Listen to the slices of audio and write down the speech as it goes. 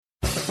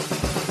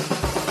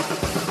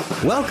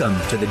Welcome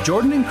to the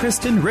Jordan and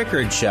Kristen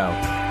Rickards Show.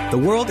 The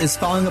world is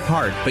falling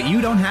apart, but you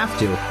don't have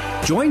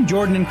to. Join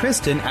Jordan and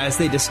Kristen as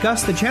they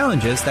discuss the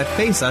challenges that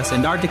face us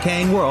in our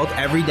decaying world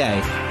every day.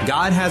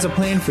 God has a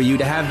plan for you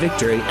to have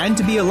victory and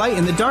to be a light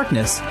in the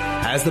darkness.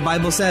 As the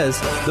Bible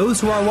says,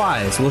 those who are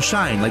wise will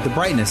shine like the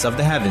brightness of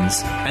the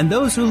heavens, and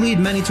those who lead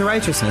many to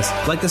righteousness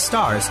like the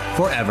stars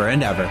forever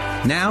and ever.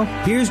 Now,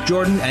 here's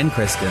Jordan and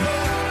Kristen.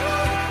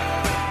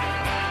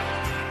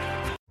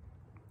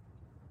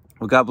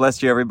 Well, God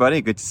bless you, everybody.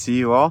 Good to see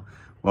you all.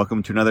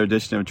 Welcome to another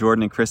edition of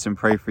Jordan and Kristen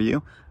Pray For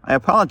You. I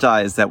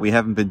apologize that we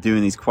haven't been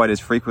doing these quite as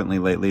frequently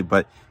lately,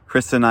 but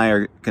Kristen and I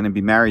are going to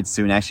be married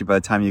soon. Actually, by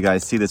the time you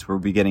guys see this, we'll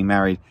be getting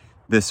married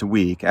this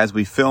week. As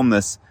we film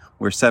this,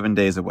 we're 7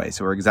 days away.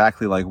 So we're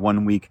exactly like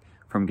 1 week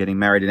from getting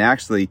married. And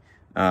actually,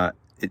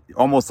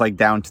 almost like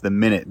down to the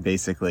minute,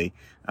 basically.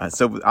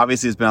 So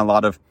obviously, there's been a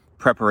lot of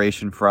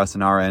preparation for us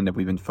on our end, and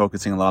we've been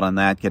focusing a lot on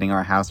that, getting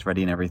our house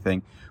ready and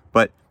everything.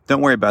 But don't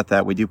worry about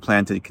that. We do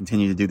plan to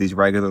continue to do these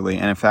regularly,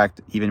 and in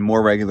fact, even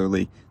more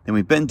regularly than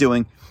we've been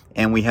doing.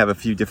 And we have a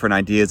few different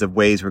ideas of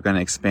ways we're going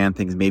to expand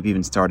things, maybe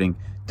even starting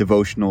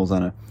devotionals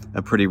on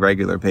a pretty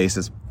regular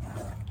basis.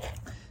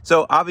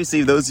 So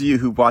obviously, those of you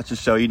who watch the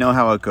show, you know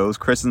how it goes.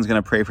 Kristen's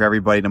going to pray for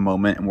everybody in a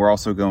moment, and we're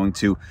also going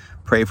to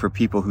pray for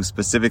people who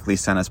specifically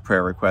sent us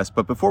prayer requests.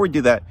 But before we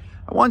do that,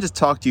 I want to just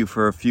talk to you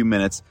for a few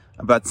minutes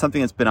about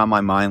something that's been on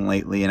my mind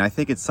lately, and I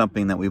think it's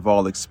something that we've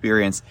all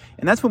experienced,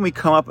 and that's when we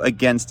come up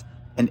against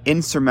an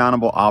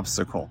insurmountable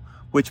obstacle,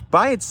 which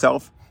by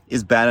itself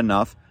is bad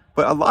enough,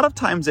 but a lot of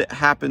times it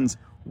happens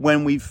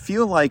when we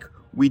feel like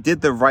we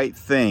did the right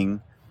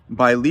thing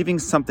by leaving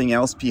something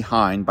else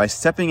behind, by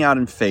stepping out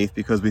in faith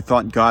because we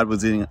thought God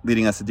was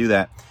leading us to do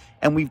that.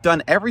 And we've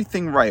done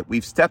everything right.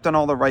 We've stepped on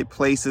all the right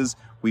places.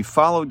 We've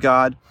followed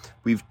God.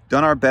 We've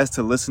done our best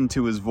to listen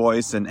to his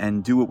voice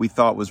and do what we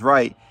thought was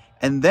right.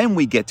 And then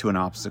we get to an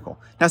obstacle.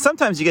 Now,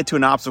 sometimes you get to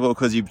an obstacle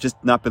because you've just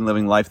not been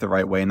living life the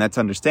right way, and that's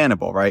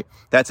understandable, right?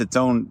 That's its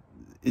own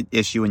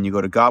issue, and you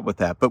go to God with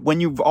that. But when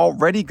you've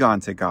already gone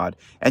to God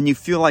and you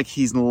feel like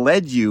he's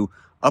led you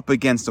up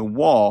against a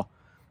wall,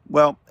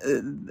 well,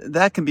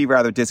 that can be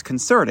rather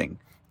disconcerting,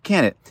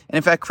 can't it? And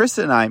in fact,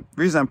 Kristen and I, the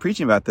reason I'm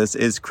preaching about this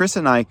is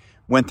Kristen and I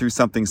went through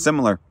something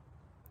similar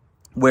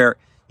where,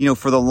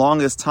 for the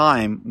longest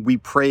time, we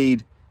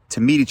prayed to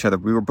meet each other.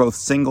 We were both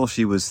single.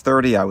 She was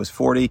 30, I was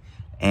 40.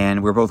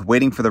 And we were both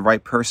waiting for the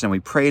right person. We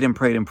prayed and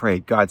prayed and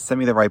prayed. God, send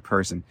me the right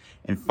person.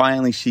 And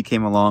finally, she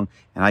came along,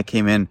 and I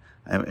came in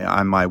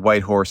on my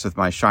white horse with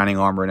my shining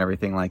armor and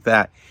everything like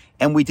that.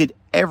 And we did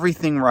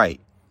everything right.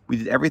 We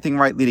did everything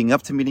right leading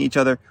up to meeting each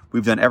other.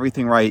 We've done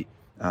everything right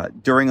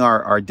during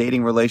our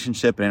dating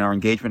relationship and our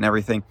engagement and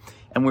everything.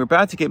 And we're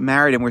about to get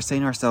married, and we're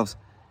saying to ourselves,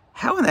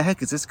 how in the heck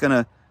is this going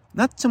to,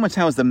 not so much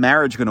how is the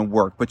marriage going to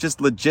work, but just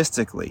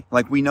logistically.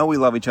 Like, we know we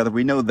love each other.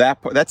 We know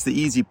that part. That's the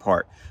easy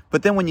part.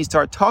 But then when you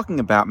start talking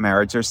about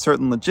marriage, there's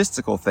certain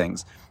logistical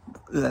things,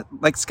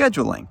 like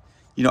scheduling.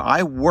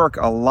 I work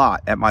a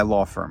lot at my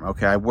law firm,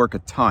 okay? I work a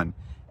ton.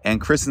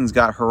 And Kristen's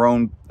got her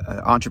own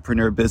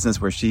entrepreneur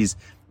business where she's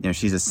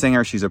a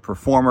singer, she's a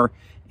performer,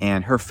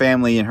 and her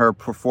family and her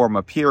perform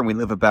up here, and we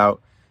live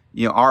about,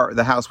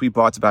 the house we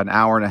bought's about an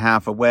hour and a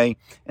half away.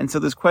 And so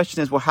this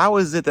question is, well, how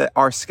is it that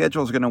our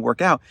schedule is going to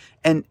work out?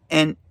 And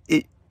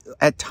it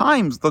at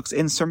times looks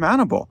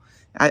insurmountable.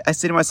 I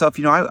say to myself,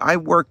 I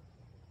work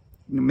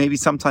maybe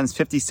sometimes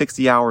 50,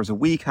 60 hours a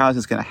week. How is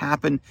this going to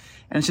happen?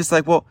 And it's just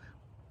like, well,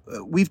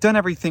 we've done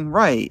everything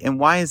right. And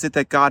why is it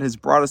that God has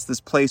brought us to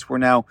this place where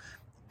now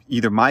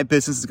either my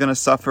business is going to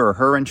suffer or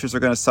her interests are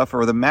going to suffer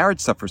or the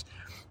marriage suffers?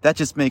 That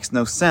just makes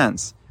no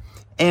sense.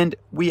 And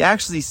we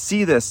actually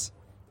see this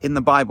in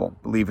the Bible,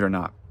 believe it or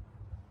not.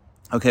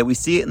 Okay, we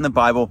see it in the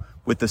Bible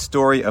with the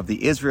story of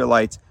the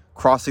Israelites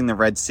crossing the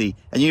Red Sea.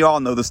 And you all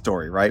know the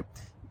story, right?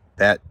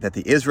 That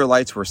the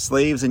Israelites were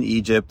slaves in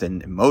Egypt,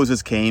 and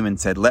Moses came and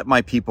said, let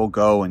my people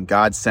go. And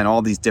God sent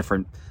all these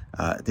different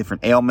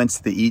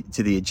ailments to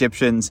the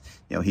Egyptians.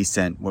 He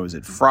sent,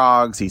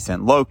 frogs. He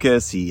sent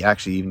locusts. He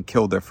actually even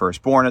killed their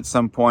firstborn at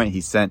some point.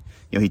 He sent,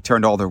 he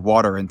turned all their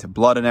water into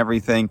blood and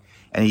everything.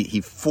 And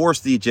he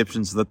forced the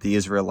Egyptians to let the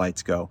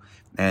Israelites go.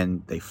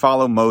 And they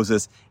follow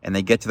Moses, and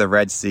they get to the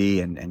Red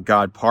Sea, and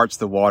God parts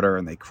the water,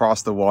 and they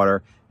cross the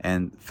water,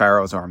 and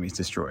Pharaoh's army is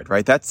destroyed,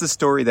 right? That's the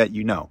story that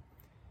you know.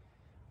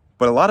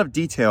 But a lot of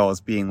detail is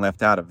being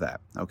left out of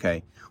that,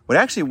 okay? What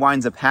actually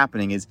winds up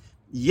happening is,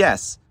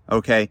 yes,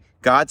 okay,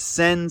 God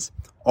sends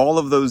all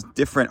of those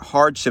different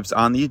hardships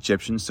on the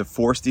Egyptians to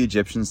force the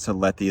Egyptians to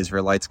let the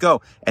Israelites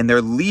go. And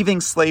they're leaving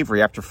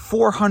slavery after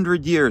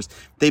 400 years.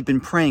 They've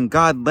been praying,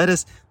 God, let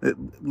us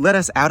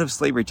out of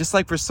slavery. Just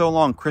like for so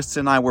long,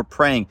 Kristen and I were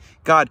praying,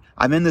 God,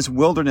 I'm in this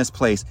wilderness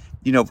place.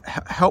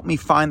 Help me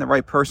find the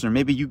right person. Or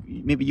maybe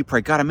you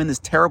pray, God, I'm in this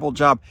terrible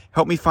job.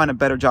 Help me find a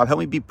better job. Help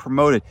me be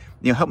promoted.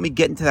 Help me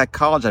get into that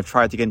college I've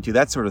tried to get into,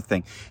 that sort of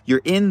thing.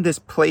 You're in this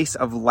place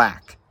of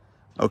lack,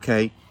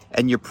 okay?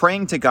 and you're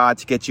praying to God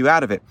to get you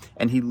out of it,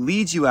 and he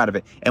leads you out of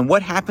it. And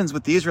what happens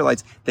with the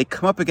Israelites? They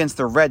come up against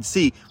the Red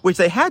Sea, which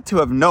they had to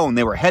have known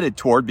they were headed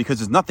toward because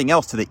there's nothing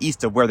else to the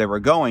east of where they were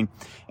going.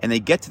 And they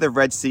get to the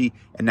Red Sea,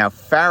 and now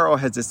Pharaoh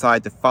has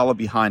decided to follow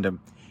behind them.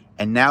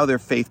 And now their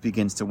faith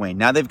begins to wane.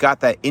 Now they've got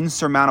that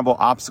insurmountable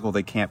obstacle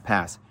they can't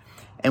pass.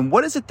 And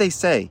what is it they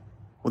say?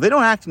 Well, they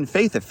don't act in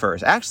faith at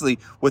first. Actually,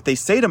 what they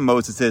say to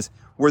Moses is,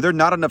 were there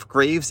not enough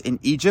graves in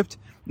Egypt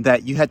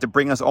that you had to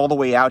bring us all the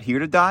way out here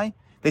to die?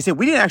 They said,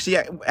 we didn't actually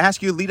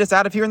ask you to lead us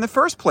out of here in the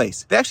first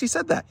place. They actually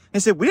said that. They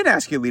said, we didn't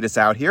ask you to lead us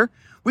out here.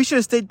 We should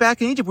have stayed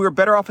back in Egypt. We were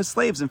better off as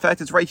slaves. In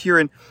fact, it's right here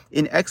in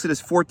Exodus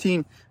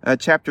 14,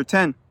 chapter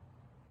 10.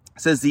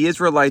 It says the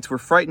Israelites were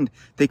frightened.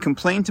 They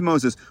complained to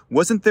Moses,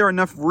 wasn't there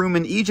enough room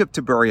in Egypt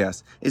to bury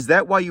us? Is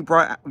that why you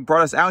brought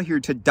us out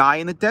here to die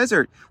in the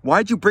desert?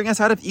 Why'd you bring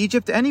us out of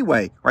Egypt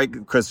anyway? Right?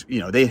 Because,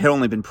 they had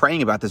only been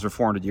praying about this for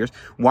 400 years.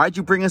 Why'd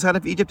you bring us out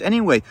of Egypt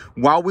anyway?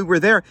 While we were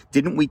there,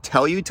 didn't we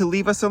tell you to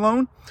leave us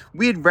alone?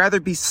 We'd rather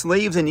be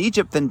slaves in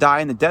Egypt than die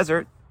in the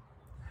desert.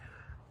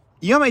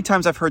 You know how many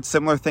times I've heard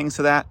similar things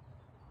to that?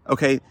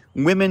 Okay,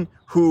 women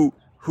who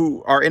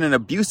are in an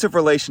abusive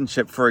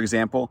relationship, for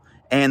example,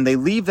 and they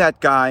leave that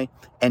guy,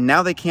 and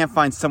now they can't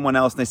find someone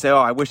else, and they say, oh,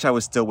 I wish I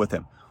was still with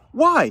him.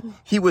 Why?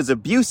 He was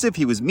abusive,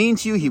 he was mean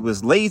to you, he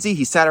was lazy,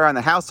 he sat around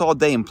the house all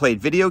day and played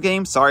video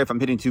games. Sorry if I'm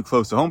hitting too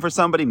close to home for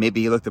somebody.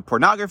 Maybe he looked at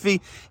pornography,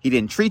 he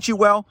didn't treat you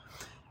well.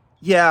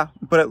 Yeah,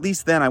 but at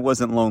least then I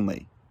wasn't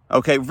lonely.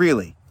 Okay,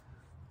 really.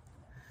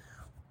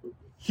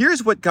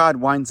 Here's what God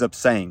winds up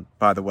saying,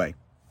 by the way.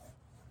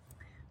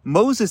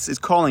 Moses is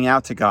calling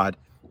out to God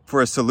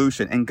for a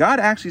solution. And God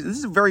actually, this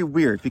is very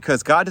weird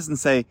because God doesn't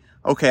say,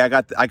 okay, I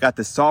got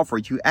this solved for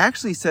you. He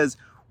actually says,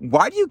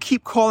 why do you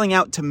keep calling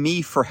out to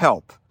me for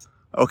help?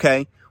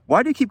 Okay?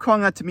 Why do you keep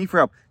calling out to me for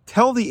help?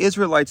 Tell the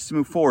Israelites to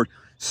move forward.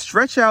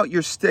 Stretch out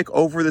your stick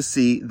over the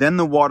sea, then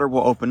the water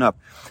will open up.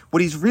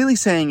 What he's really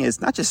saying is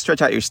not just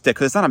stretch out your stick,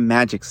 because it's not a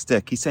magic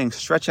stick. He's saying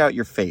stretch out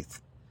your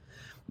faith.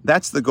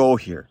 That's the goal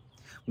here.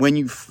 When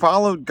you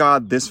followed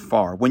God this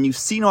far, when you've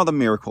seen all the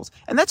miracles,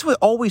 and that's what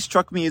always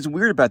struck me as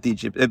weird about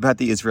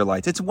the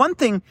Israelites. It's one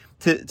thing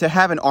to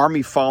have an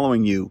army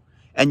following you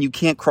and you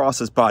can't cross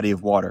this body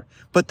of water,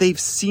 but they've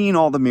seen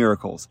all the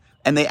miracles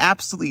and they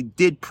absolutely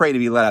did pray to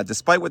be let out,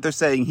 despite what they're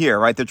saying here,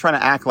 right? They're trying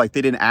to act like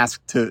they didn't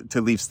ask to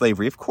leave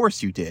slavery. Of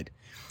course you did.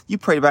 You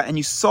prayed about it and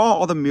you saw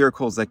all the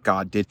miracles that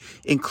God did,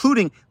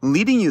 including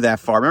leading you that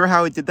far. Remember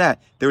how he did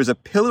that? There was a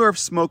pillar of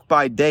smoke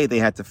by day they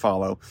had to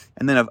follow,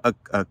 and then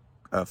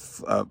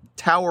a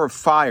tower of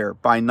fire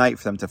by night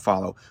for them to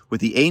follow, with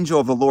the angel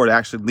of the Lord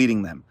actually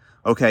leading them.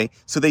 Okay,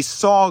 so they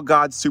saw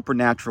God's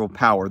supernatural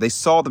power. They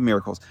saw the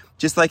miracles.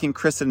 Just like in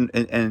Chris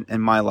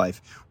and my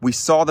life, we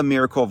saw the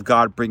miracle of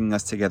God bringing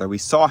us together. We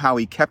saw how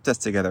he kept us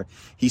together.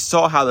 He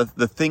saw how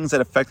the things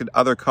that affected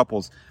other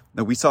couples,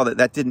 that we saw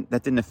that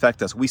didn't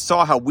affect us. We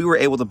saw how we were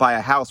able to buy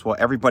a house while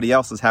everybody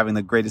else is having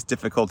the greatest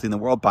difficulty in the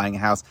world buying a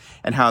house,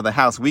 and how the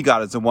house we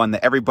got is the one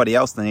that everybody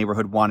else in the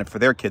neighborhood wanted for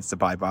their kids to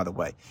buy, by the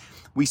way.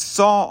 We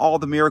saw all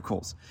the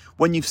miracles.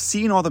 When you've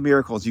seen all the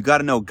miracles, you got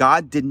to know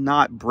God did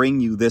not bring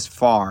you this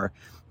far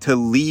to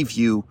leave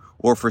you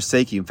or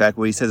forsake you. In fact,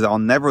 what he says, I'll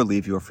never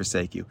leave you or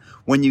forsake you.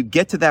 When you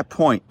get to that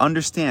point,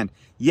 understand,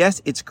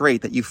 yes, it's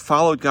great that you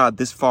followed God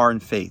this far in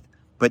faith,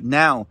 but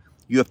now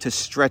you have to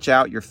stretch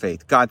out your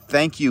faith. God,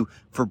 thank you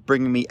for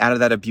bringing me out of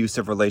that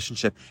abusive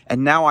relationship.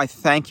 And now I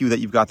thank you that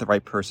you've got the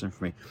right person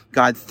for me.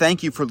 God,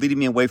 thank you for leading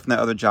me away from that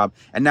other job.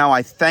 And now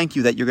I thank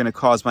you that you're going to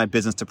cause my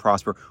business to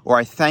prosper. Or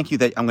I thank you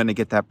that I'm going to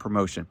get that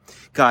promotion.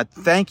 God,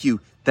 thank you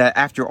that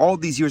after all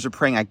these years of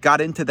praying, I got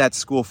into that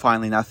school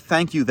finally. Now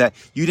thank you that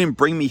you didn't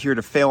bring me here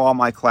to fail all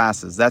my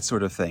classes, that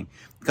sort of thing.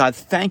 God,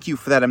 thank you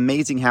for that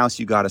amazing house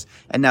you got us.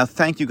 And now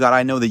thank you, God,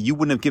 I know that you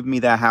wouldn't have given me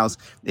that house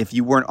if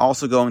you weren't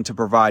also going to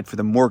provide for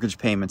the mortgage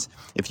payments,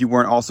 if you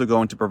weren't also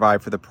going to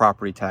provide for the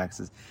property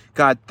taxes.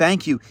 God,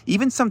 thank you.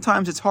 Even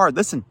sometimes it's hard.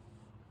 Listen,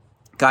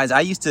 guys,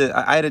 I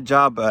had a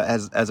job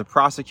as a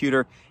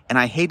prosecutor, and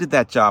I hated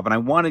that job, and I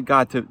wanted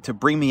God to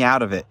bring me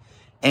out of it.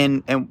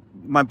 And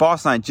my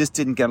boss and I just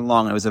didn't get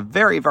along. It was a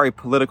very, very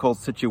political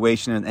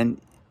situation, and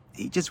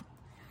he just,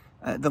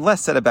 the less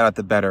said about it,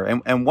 the better.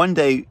 And one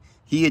day,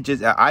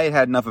 I had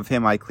had enough of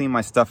him. I cleaned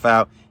my stuff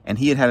out, and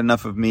he had had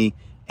enough of me.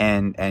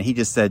 And he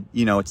just said,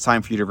 it's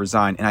time for you to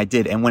resign. And I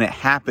did. And when it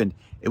happened,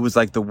 it was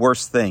like the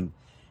worst thing.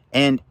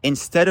 And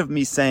instead of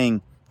me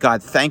saying,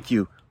 God, thank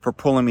you for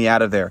pulling me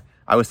out of there,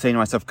 I was saying to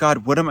myself,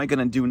 God, what am I going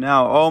to do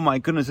now? Oh my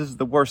goodness, this is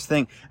the worst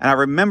thing. And I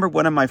remember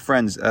one of my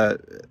friends, a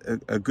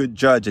good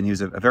judge, and he was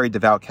a very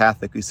devout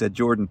Catholic, who said,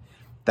 Jordan,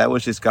 that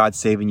was just God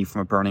saving you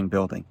from a burning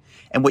building.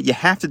 And what you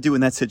have to do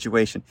in that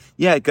situation,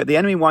 the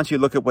enemy wants you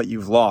to look at what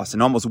you've lost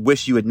and almost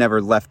wish you had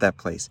never left that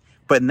place.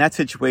 But in that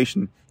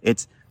situation,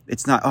 it's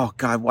not, oh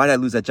God, why did I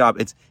lose that job?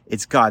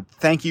 It's God,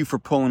 thank you for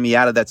pulling me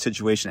out of that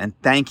situation. And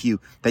thank you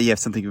that you have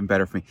something even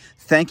better for me.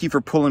 Thank you for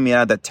pulling me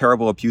out of that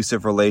terrible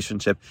abusive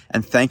relationship.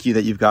 And thank you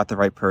that you've got the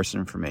right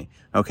person for me.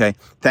 Okay.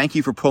 Thank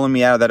you for pulling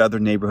me out of that other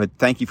neighborhood.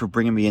 Thank you for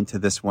bringing me into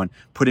this one,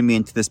 putting me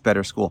into this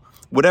better school,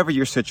 whatever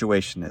your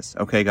situation is.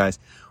 Okay, guys.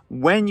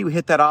 when you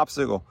hit that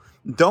obstacle,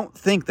 don't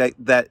think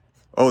that,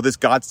 oh, this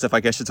God stuff, I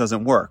guess it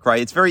doesn't work,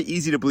 right? It's very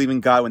easy to believe in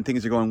God when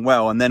things are going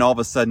well. And then all of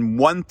a sudden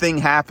one thing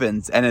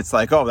happens and it's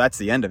like, oh, that's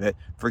the end of it.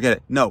 Forget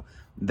it. No,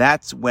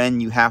 that's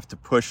when you have to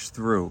push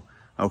through.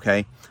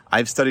 Okay.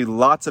 I've studied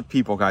lots of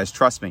people, guys,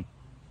 trust me.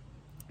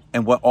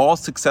 And what all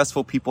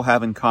successful people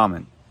have in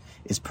common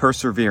is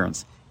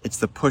perseverance. It's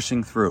the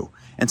pushing through.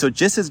 And so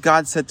just as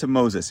God said to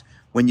Moses,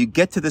 when you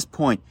get to this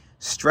point,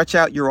 stretch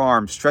out your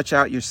arms, stretch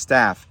out your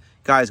staff.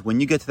 Guys, when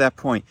you get to that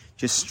point,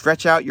 just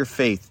stretch out your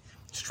faith.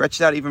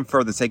 Stretch it out even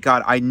further. Say,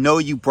 God, I know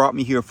you brought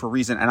me here for a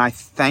reason, and I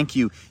thank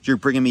you. You're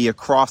bringing me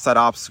across that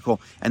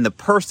obstacle. And the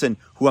person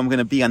who I'm going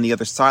to be on the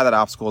other side of that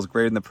obstacle is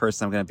greater than the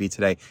person I'm going to be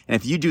today. And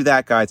if you do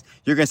that, guys,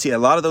 you're going to see a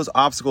lot of those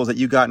obstacles that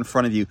you got in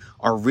front of you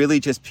are really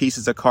just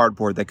pieces of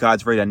cardboard that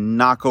God's ready to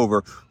knock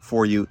over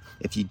for you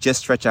if you just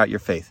stretch out your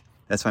faith.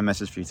 That's my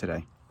message for you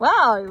today.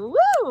 Wow,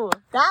 woo!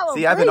 That was.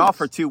 See, I've been off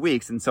for 2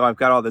 weeks, and so I've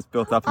got all this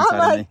built up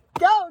inside of me.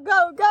 Go,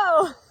 go,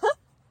 go!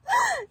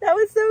 That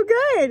was so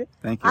good.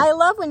 Thank you. I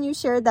love when you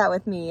shared that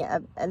with me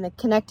and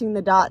connecting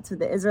the dots with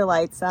the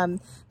Israelites,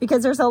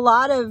 because there's a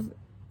lot of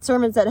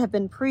sermons that have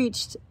been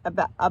preached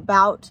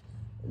about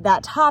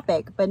that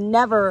topic, but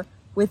never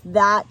with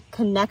that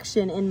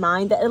connection in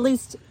mind. That at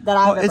least that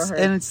I've ever heard.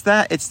 And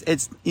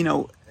it's you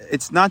know,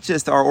 it's not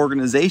just our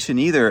organization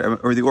either,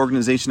 or the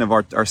organization of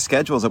our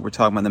schedules that we're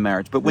talking about in the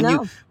marriage. But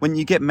when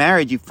you get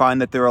married, you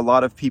find that there are a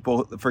lot of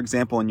people, for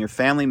example, in your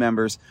family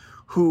members,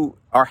 who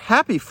are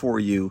happy for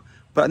you.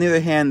 But on the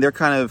other hand, they're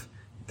kind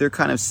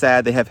of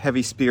sad. They have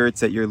heavy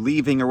spirits that you're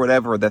leaving or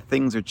whatever, or that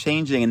things are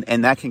changing,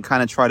 and that can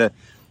kind of try to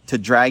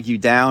drag you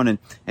down.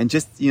 And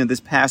just, you know, this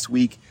past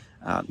week,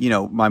 you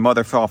know, my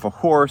mother fell off a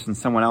horse, and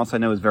someone else I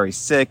know is very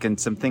sick, and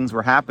some things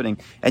were happening.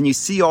 And you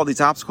see all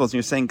these obstacles, and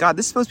you're saying, God,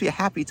 this is supposed to be a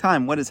happy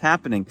time. What is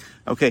happening?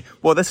 Okay,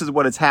 well, this is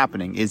what is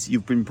happening: is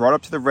you've been brought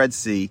up to the Red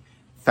Sea.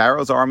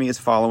 Pharaoh's army is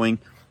following.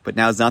 But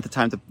now is not the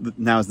time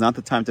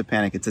to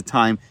panic. It's a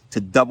time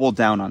to double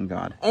down on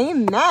God.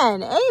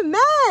 Amen.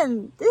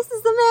 Amen. This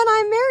is the man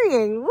I'm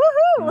marrying.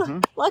 Woohoo! Mm-hmm.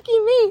 Lucky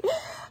me.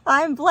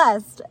 I'm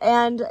blessed.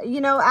 And, you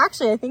know,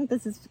 actually, I think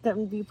this is going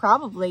to be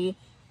probably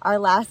our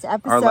last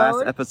episode. Our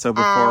last episode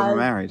before we're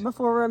married.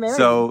 Before we're married.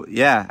 So,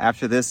 yeah,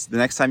 after this, the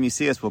next time you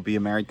see us, we'll be a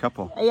married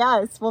couple.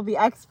 Yes, we'll be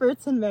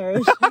experts in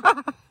marriage.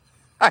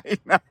 I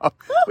know.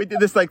 We did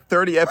this like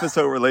 30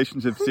 episode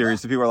relationship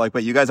series. So people are like,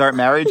 wait, you guys aren't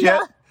married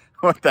yet?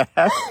 What the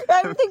heck?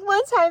 I think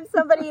one time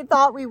somebody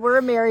thought we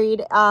were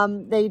married.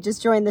 They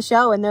just joined the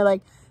show and they're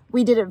like,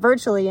 we did it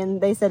virtually.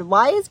 And they said,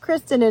 why is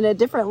Kristen in a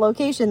different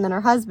location than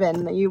her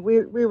husband? We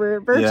were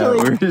virtually.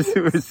 Yeah,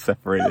 we were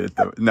separated.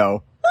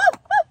 No.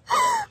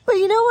 But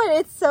you know what?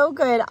 It's so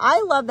good.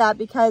 I love that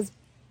because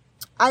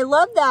I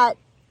love that,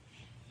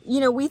 you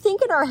know, we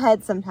think in our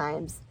head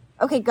sometimes,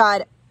 okay,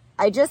 God,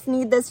 I just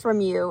need this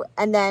from you.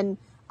 And then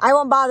I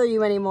won't bother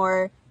you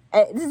anymore.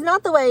 This is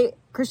not the way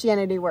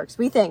Christianity works.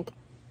 We think,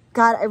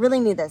 God, I really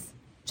need this.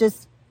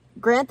 Just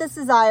grant this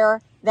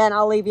desire, then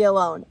I'll leave you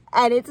alone.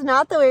 And it's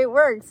not the way it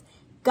works.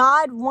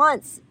 God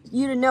wants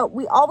you to know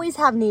we always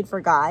have need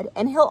for God,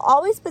 and he'll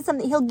always put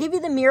something, he'll give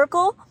you the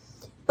miracle,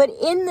 but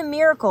in the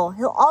miracle,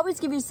 he'll always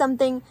give you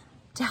something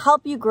to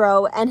help you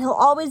grow, and he'll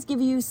always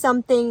give you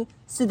something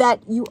so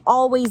that you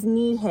always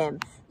need him.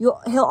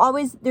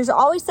 There's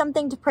always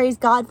something to praise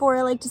God for,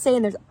 I like to say,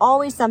 and there's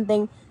always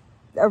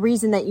a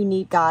reason that you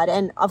need God.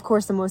 And of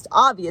course, the most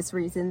obvious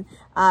reason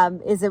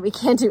is that we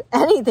can't do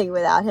anything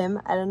without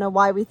him. I don't know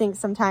why we think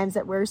sometimes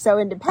that we're so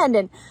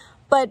independent,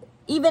 but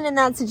even in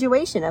that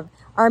situation of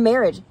our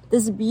marriage,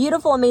 this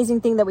beautiful, amazing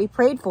thing that we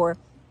prayed for,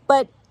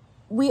 but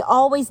we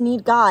always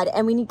need God,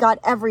 and we need God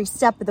every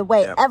step of the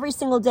way. Yep. Every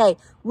single day.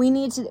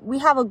 We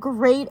have a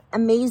great,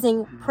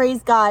 amazing,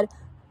 praise God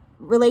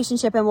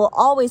relationship, and we'll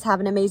always have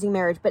an amazing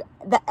marriage, but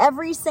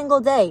every single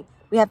day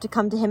we have to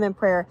come to him in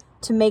prayer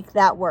to make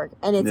that work.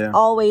 And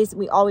it's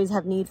we always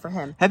have need for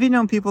him. Have you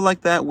known people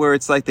like that where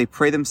it's like they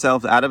pray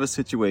themselves out of a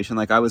situation?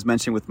 Like I was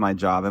mentioning with my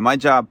job, and my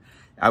job,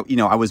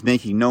 I was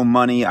making no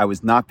money. I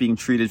was not being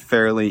treated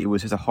fairly. It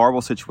was just a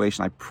horrible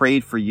situation. I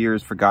prayed for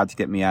years for God to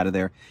get me out of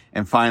there.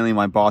 And finally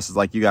my boss is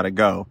like, you got to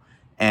go.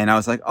 And I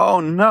was like, oh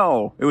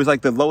no, it was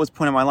like the lowest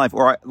point of my life.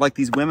 Or like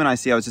these women I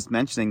see, I was just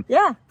mentioning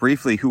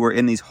briefly, who were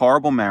in these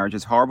horrible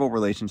marriages, horrible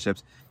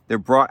relationships. They're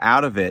brought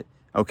out of it.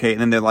 Okay.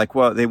 And then they're like,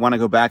 well, they want to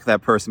go back to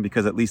that person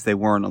because at least they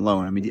weren't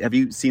alone. I mean, have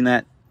you seen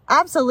that?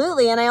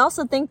 Absolutely. And I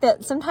also think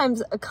that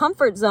sometimes a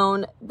comfort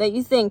zone that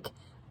you think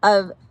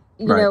of,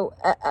 you know,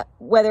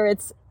 whether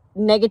it's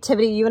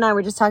negativity, you and I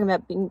were just talking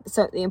about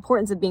the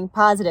importance of being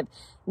positive,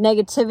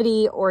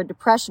 negativity or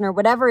depression or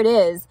whatever it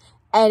is.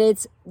 And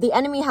it's the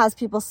enemy has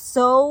people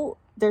he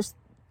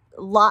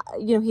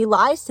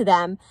lies to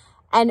them,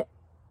 and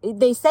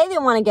they say they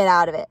want to get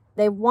out of it.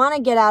 They want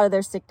to get out of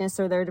their sickness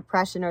or their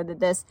depression or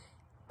this.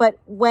 But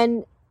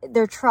when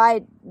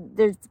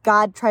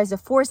God tries to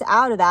force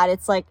out of that,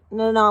 it's like,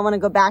 no, I want to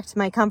go back to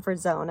my comfort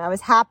zone. I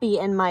was happy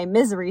in my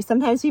misery.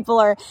 Sometimes people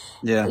are,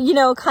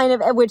 kind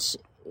of, which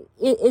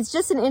it's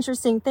just an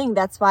interesting thing.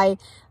 That's why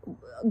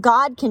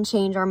God can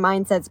change our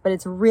mindsets, but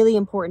it's really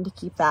important to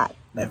keep that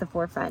at the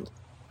forefront.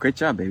 Great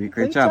job, baby.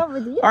 Great job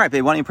with you. All right,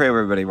 babe, why don't you pray over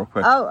everybody real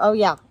quick? Oh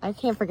yeah. I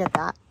can't forget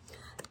that.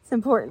 It's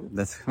important.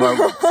 That's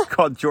it's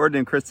called Jordan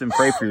and Kristen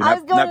Pray For You,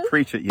 not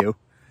preach at you.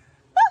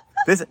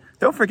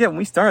 Don't forget, when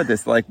we started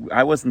this, like,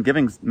 I wasn't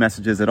giving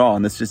messages at all,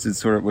 and this just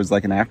sort of was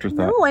like an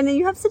afterthought. No, and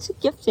you have such a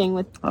gifting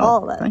with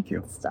all that thank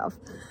you. stuff.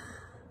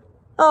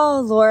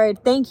 Oh,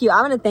 Lord, thank you.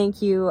 I want to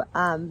thank you.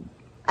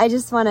 I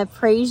just want to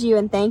praise you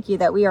and thank you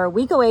that we are a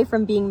week away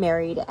from being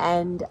married,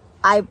 and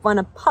I want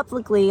to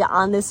publicly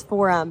on this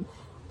forum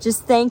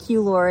just thank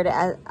you, Lord,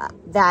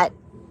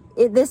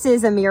 this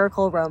is a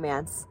miracle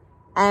romance.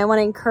 And I want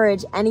to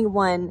encourage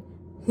anyone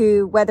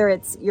who, whether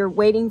it's you're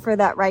waiting for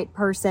that right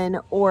person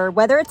or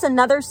whether it's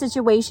another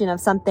situation of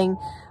something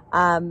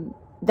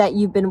that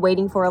you've been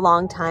waiting for a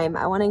long time,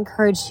 I want to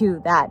encourage you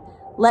that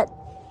let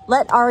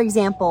our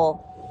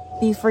example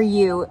be for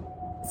you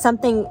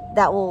something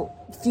that will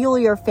fuel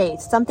your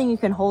faith, something you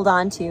can hold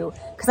on to.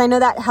 Because I know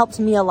that helped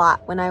me a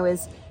lot when I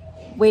was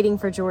waiting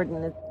for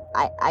Jordan.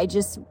 I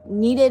just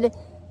needed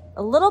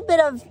a little bit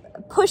of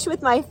push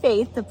with my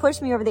faith to push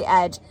me over the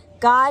edge.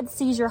 God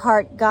sees your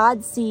heart.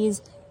 God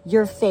sees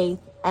your faith,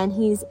 and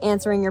he's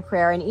answering your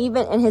prayer. And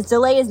his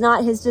delay is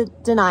not his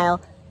denial.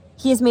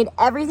 He has made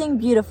everything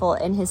beautiful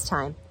in his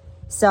time.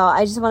 So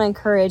I just want to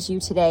encourage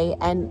you today.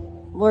 And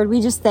Lord,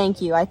 we just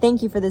thank you. I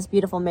thank you for this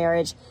beautiful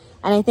marriage.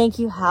 And I thank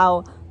you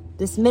how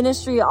this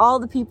ministry, all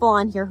the people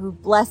on here who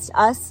blessed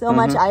us so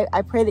much,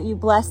 I pray that you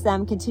bless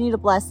them, continue to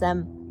bless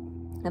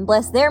them, and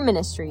bless their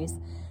ministries,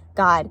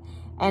 God.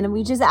 And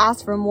we just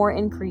ask for more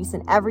increase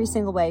in every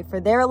single way for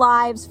their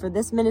lives, for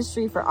this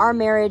ministry, for our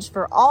marriage,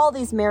 for all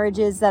these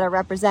marriages that are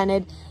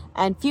represented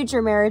and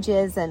future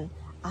marriages. And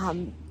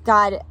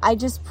God, I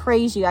just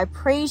praise you. I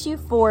praise you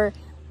for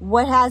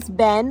what has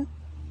been,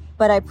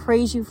 but I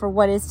praise you for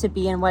what is to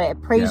be, and I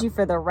praise you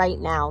for the right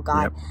now,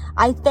 God.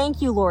 I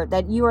thank you, Lord,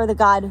 that you are the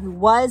God who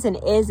was and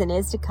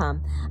is to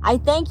come. I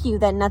thank you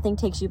that nothing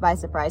takes you by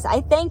surprise.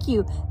 I thank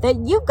you that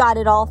you've got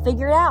it all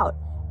figured out,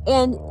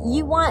 and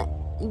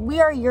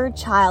we are your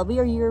child. We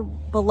are your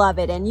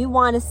beloved. And you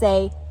want to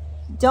say,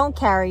 don't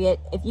carry it.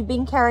 If you've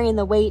been carrying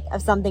the weight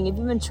of something, if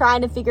you've been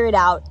trying to figure it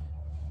out,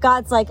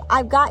 God's like,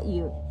 I've got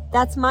you.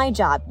 That's my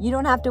job. You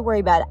don't have to worry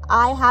about it.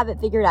 I have it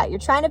figured out. You're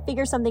trying to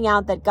figure something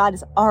out that God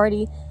has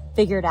already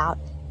figured out.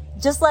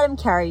 Just let him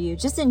carry you.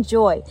 Just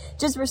enjoy.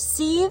 Just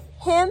receive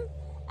him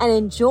and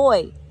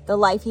enjoy the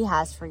life he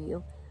has for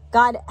you.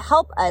 God,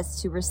 help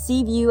us to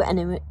receive you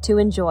and to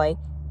enjoy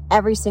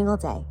every single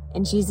day.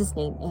 In Jesus'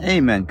 name, amen.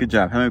 Amen. Good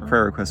job. How many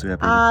prayer requests do we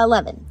have?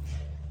 11.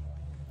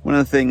 One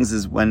of the things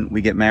is when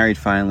we get married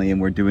finally and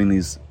we're doing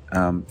these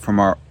from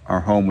our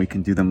home, we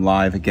can do them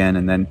live again,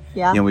 and then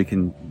we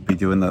can be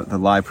doing the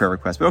live prayer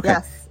requests. But okay,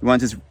 you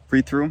want to just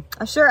read through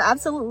them? Sure,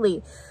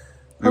 absolutely.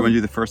 You want to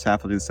do the first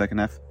half? I'll do the second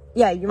half?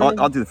 Yeah,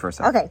 I'll do the first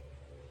half. Okay.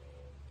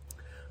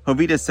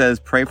 Jovita says,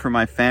 pray for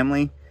my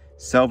family.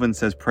 Selvin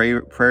says,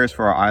 prayers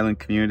for our island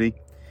community.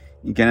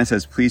 Igena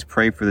says, please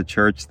pray for the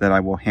church that I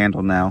will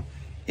handle now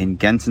in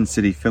Gensan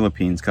City,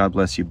 Philippines. God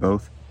bless you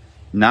both.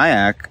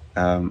 Nyack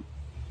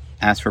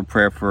asked for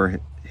prayer for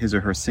his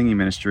or her singing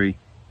ministry.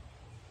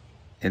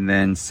 And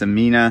then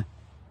Samina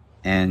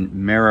and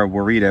Mara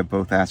Warita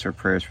both asked for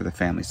prayers for the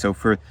family. So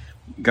for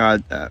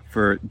God,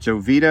 for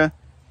Jovita,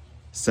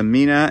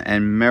 Samina,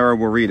 and Mara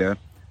Warita,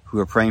 who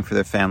are praying for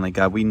their family,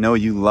 God, we know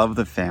you love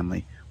the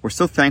family. We're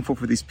so thankful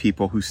for these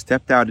people who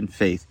stepped out in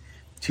faith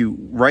to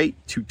write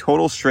to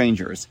total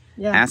strangers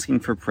asking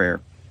for prayer.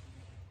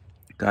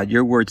 God,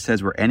 your word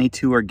says where any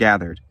two are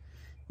gathered,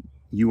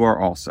 you are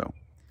also.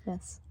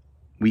 Yes.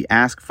 We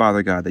ask,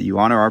 Father God, that you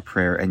honor our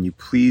prayer and you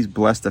please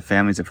bless the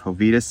families of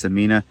Jovita,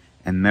 Samina,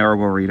 and Mara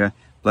Warita.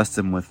 Bless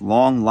them with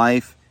long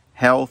life,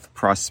 health,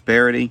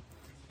 prosperity,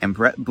 and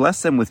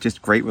bless them with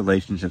just great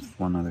relationships with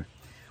one another.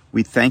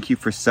 We thank you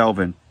for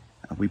Selvin.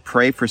 We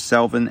pray for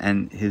Selvin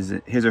and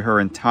his or her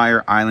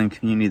entire island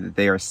community that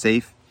they are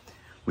safe.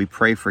 We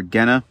pray for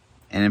Gena,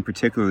 and in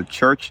particular the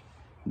church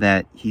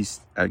that he's,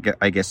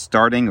 I guess,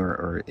 starting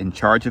or in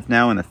charge of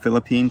now in the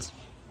Philippines.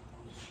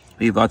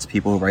 We have lots of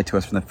people who write to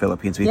us from the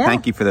Philippines. We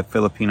thank you for the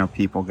Filipino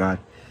people, God.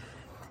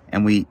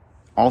 And we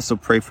also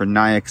pray for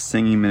Nyack's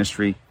singing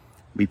ministry.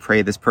 We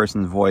pray this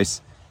person's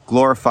voice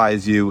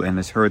glorifies you and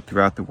is heard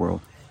throughout the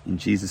world. In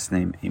Jesus'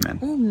 name, amen.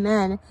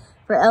 Amen.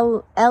 For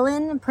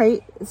Ellen,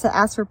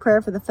 ask for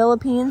prayer for the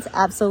Philippines.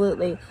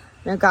 Absolutely.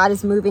 God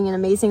is moving in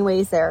amazing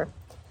ways there.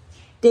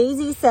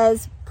 Daisy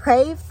says,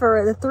 pray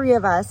for the three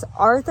of us,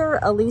 Arthur,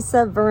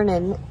 Elisa,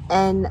 Vernon,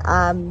 and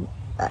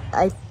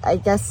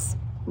I guess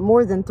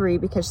more than three,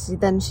 because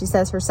she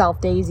says herself,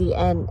 Daisy,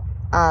 and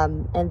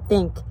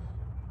think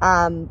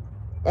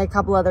a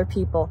couple other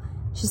people.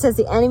 She says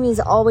the enemy is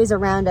always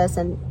around us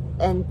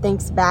and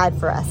thinks bad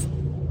for us.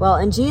 Well,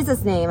 in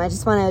Jesus' name, I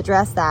just want to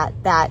address that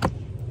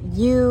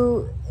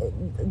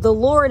the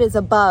Lord is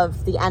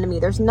above the enemy.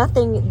 There's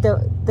nothing,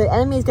 the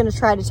enemy is going to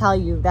try to tell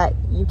you that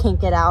you can't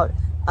get out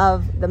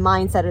of the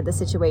mindset of the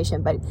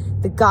situation, but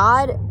the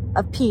God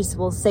of peace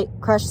will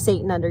crush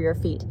Satan under your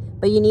feet.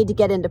 but you need to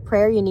get into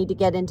prayer, you need to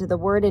get into the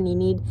word, and you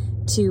need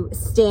to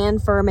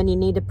stand firm, and you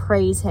need to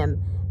praise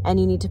him, and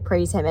you need to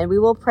praise him. And we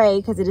will pray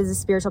because it is a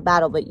spiritual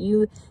battle, but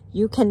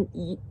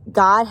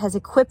God has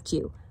equipped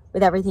you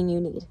with everything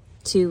you need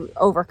to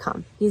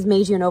overcome. He's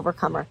made you an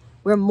overcomer.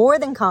 We're more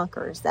than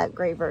conquerors. That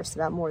great verse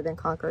about more than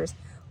conquerors.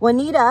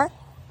 Juanita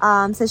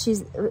says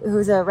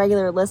who's a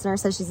regular listener,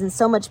 says she's in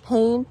so much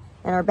pain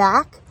in her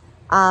back.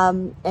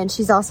 And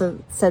she's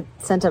also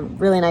sent a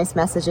really nice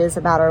messages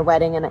about our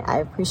wedding, and I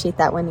appreciate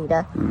that,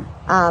 Juanita.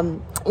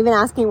 Even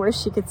asking where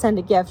she could send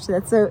a gift.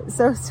 That's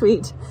so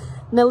sweet.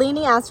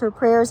 Nalini asked for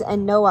prayers,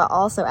 and Noah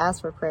also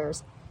asked for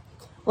prayers.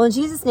 Well, in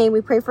Jesus' name,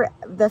 we pray for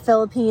the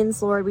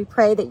Philippines, Lord. We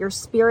pray that your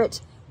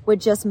spirit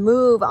would just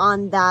move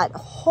on that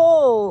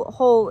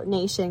whole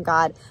nation,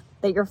 God,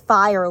 that your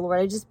fire, Lord.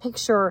 I just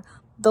picture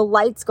the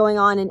lights going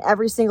on in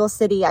every single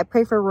city. I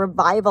pray for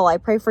revival. I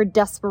pray for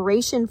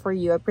desperation for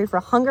you. I pray for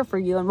hunger for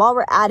you. And while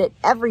we're at it,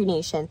 every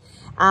nation,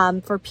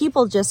 for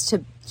people just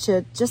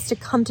to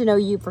come to know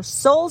you, for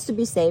souls to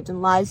be saved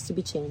and lives to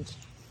be changed.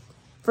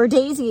 For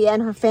Daisy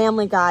and her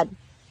family, God,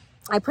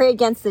 I pray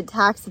against the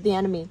attacks of the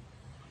enemy.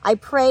 I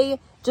pray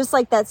just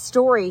like that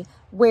story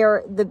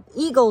where the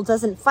eagle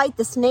doesn't fight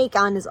the snake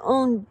on his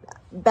own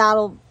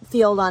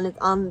battlefield,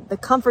 on the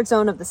comfort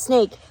zone of the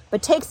snake,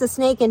 but takes the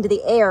snake into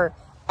the air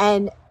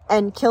and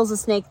kills the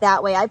snake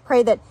that way. I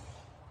pray that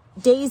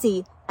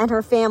Daisy and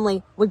her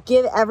family would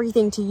give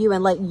everything to you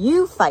and let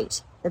you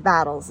fight the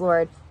battles,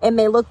 Lord. It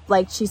may look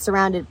like she's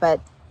surrounded, but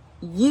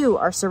you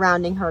are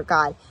surrounding her,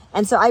 God.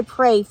 And so I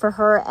pray for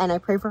her, and I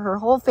pray for her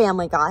whole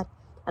family, God.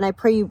 And I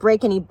pray you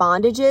break any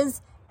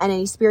bondages and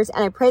any spirits,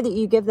 and I pray that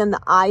you give them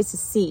the eyes to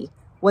see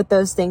what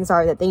those things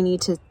are that they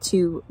need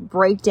to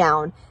break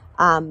down,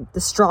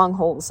 the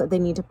strongholds that they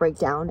need to break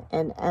down,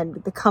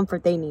 and the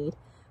comfort they need.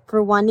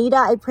 For Juanita,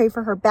 I pray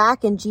for her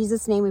back. In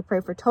Jesus' name, we pray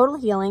for total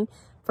healing,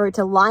 for it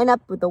to line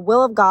up with the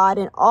will of God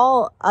and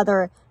all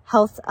other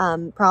health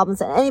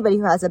problems, and anybody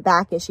who has a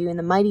back issue, in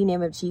the mighty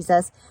name of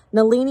Jesus.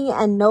 Nalini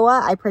and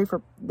Noah, I pray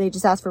for, they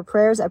just asked for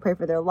prayers. I pray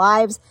for their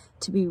lives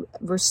to be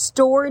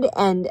restored,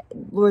 and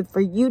Lord,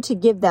 for you to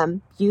give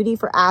them beauty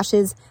for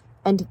ashes,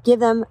 and to give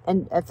them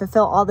and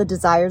fulfill all the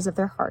desires of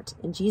their heart.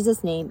 In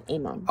Jesus' name,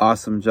 amen.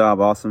 Awesome job.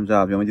 You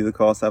want me to do the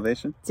call of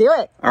salvation? Do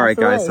it. All right,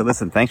 Absolutely. guys. So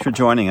listen, thanks for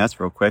joining us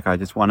real quick. I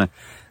just want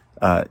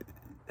to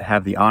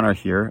have the honor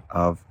here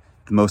of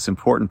the most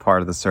important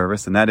part of the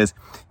service. And that is,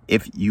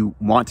 if you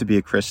want to be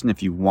a Christian,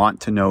 if you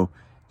want to know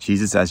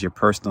Jesus as your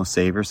personal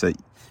Savior, so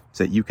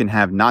that you can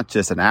have not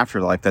just an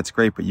afterlife, that's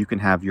great, but you can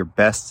have your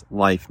best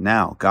life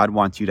now. God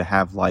wants you to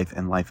have life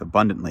and life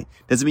abundantly.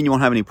 Doesn't mean you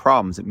won't have any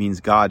problems. It means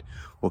God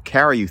will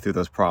carry you through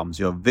those problems.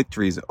 You'll have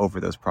victories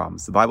over those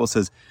problems. The Bible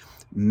says,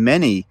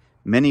 many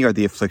are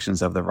the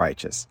afflictions of the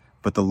righteous,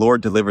 but the Lord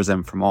delivers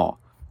them from all.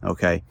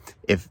 Okay?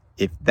 If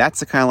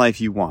that's the kind of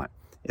life you want,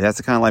 if that's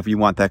the kind of life you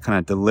want, that kind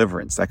of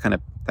deliverance, that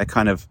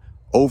kind of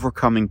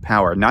overcoming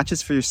power, not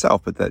just for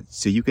yourself, but that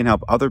so you can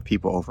help other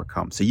people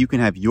overcome, so you can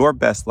have your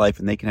best life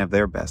and they can have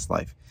their best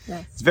life.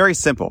 Yes. It's very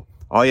simple.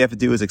 All you have to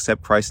do is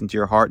accept Christ into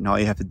your heart, and all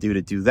you have to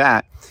do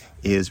that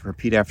is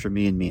repeat after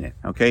me and mean it.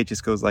 Okay? It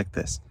just goes like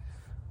this.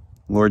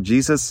 Lord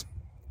Jesus,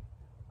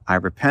 I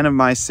repent of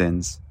my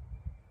sins.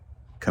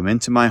 Come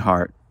into my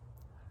heart.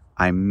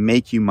 I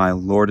make you my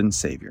Lord and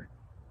Savior,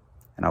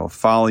 and I will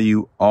follow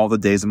you all the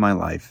days of my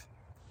life.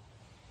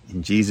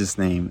 In Jesus'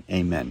 name,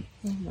 amen.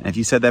 And if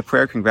you said that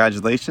prayer,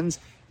 congratulations.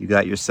 You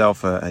got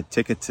yourself a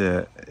ticket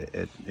to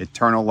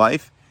eternal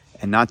life.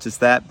 And not just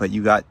that, but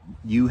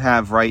you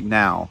have right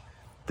now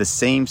the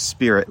same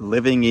spirit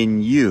living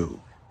in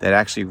you that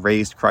actually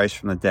raised Christ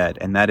from the dead.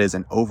 And that is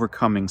an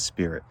overcoming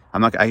spirit.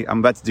 I'm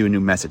about to do a new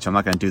message. I'm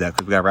not going to do that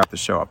because we got to wrap the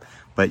show up.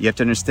 But you have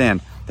to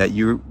understand that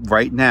you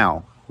right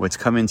now, what's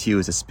coming to you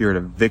is a spirit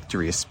of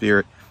victory, a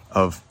spirit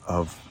of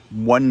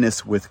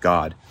oneness with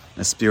God,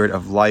 a spirit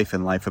of life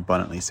and life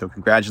abundantly. So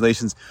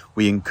congratulations.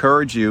 We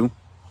encourage you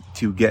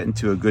to get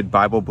into a good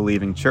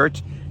Bible-believing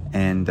church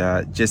and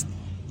just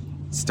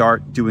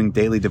start doing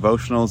daily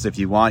devotionals. If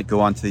you want, go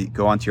onto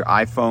your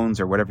iPhones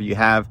or whatever you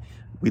have.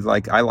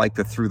 I like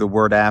the Through the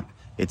Word app.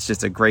 It's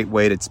just a great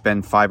way to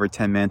spend 5 or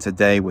 10 minutes a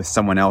day with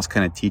someone else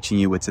kind of teaching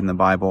you what's in the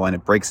Bible, and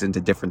it breaks into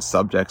different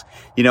subjects.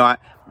 You know,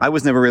 I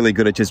was never really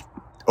good at just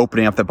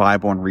opening up the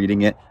Bible and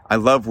reading it. I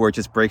love where it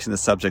just breaks into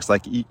subjects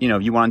like, you know,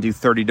 you want to do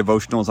 30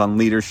 devotionals on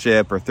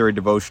leadership or 30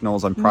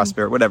 devotionals on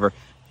prosperity, whatever.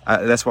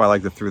 That's why I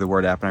like the Through the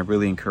Word app, and I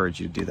really encourage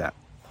you to do that.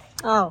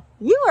 Oh,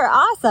 you are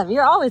awesome.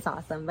 You're always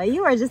awesome, but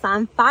you are just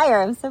on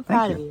fire. I'm so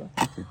proud of you.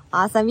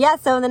 Awesome. Yeah,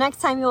 so the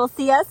next time you will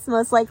see us,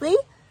 most likely,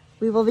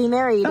 we will be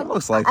married. Not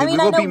most likely. We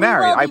will be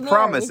married. I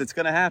promise it's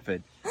going to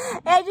happen.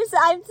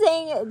 I'm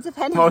saying,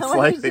 depending on most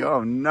likely.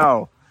 Oh,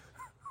 no.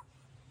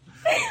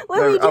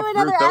 When we do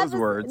another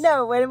episode,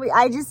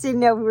 I just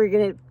didn't know if we were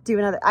going to do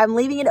another. I'm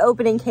leaving it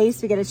open in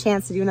case we get a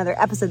chance to do another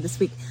episode this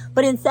week.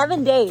 But in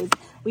 7 days,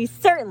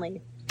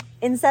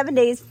 in 7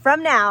 days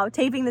from now,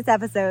 taping this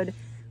episode,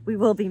 we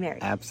will be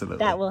married. Absolutely.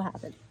 That will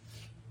happen.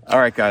 All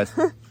right, guys.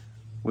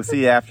 We'll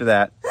see you after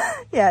that.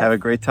 Yeah. Have a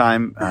great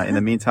time. In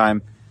the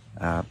meantime,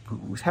 have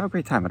a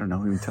great time. I don't know.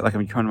 Like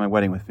I'm coming to my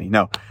wedding with me.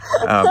 No.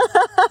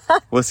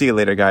 We'll see you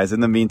later, guys. In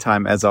the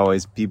meantime, as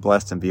always, be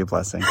blessed and be a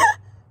blessing.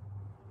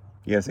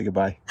 You guys say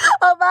goodbye.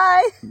 Oh,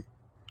 bye.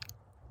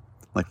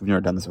 Like we've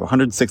never done this for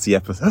 160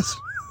 episodes.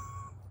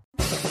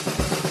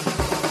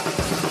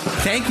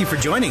 Thank you for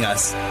joining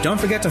us. Don't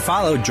forget to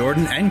follow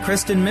Jordan and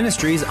Kristen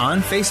Ministries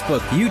on Facebook,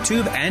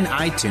 YouTube, and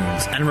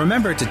iTunes. And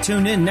remember to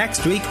tune in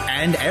next week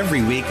and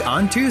every week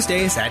on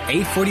Tuesdays at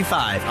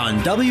 8:45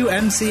 on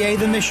WMCA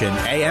The Mission,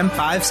 AM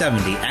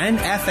 570 and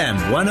FM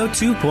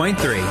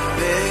 102.3.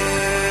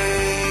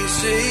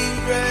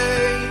 Amazing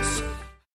grace.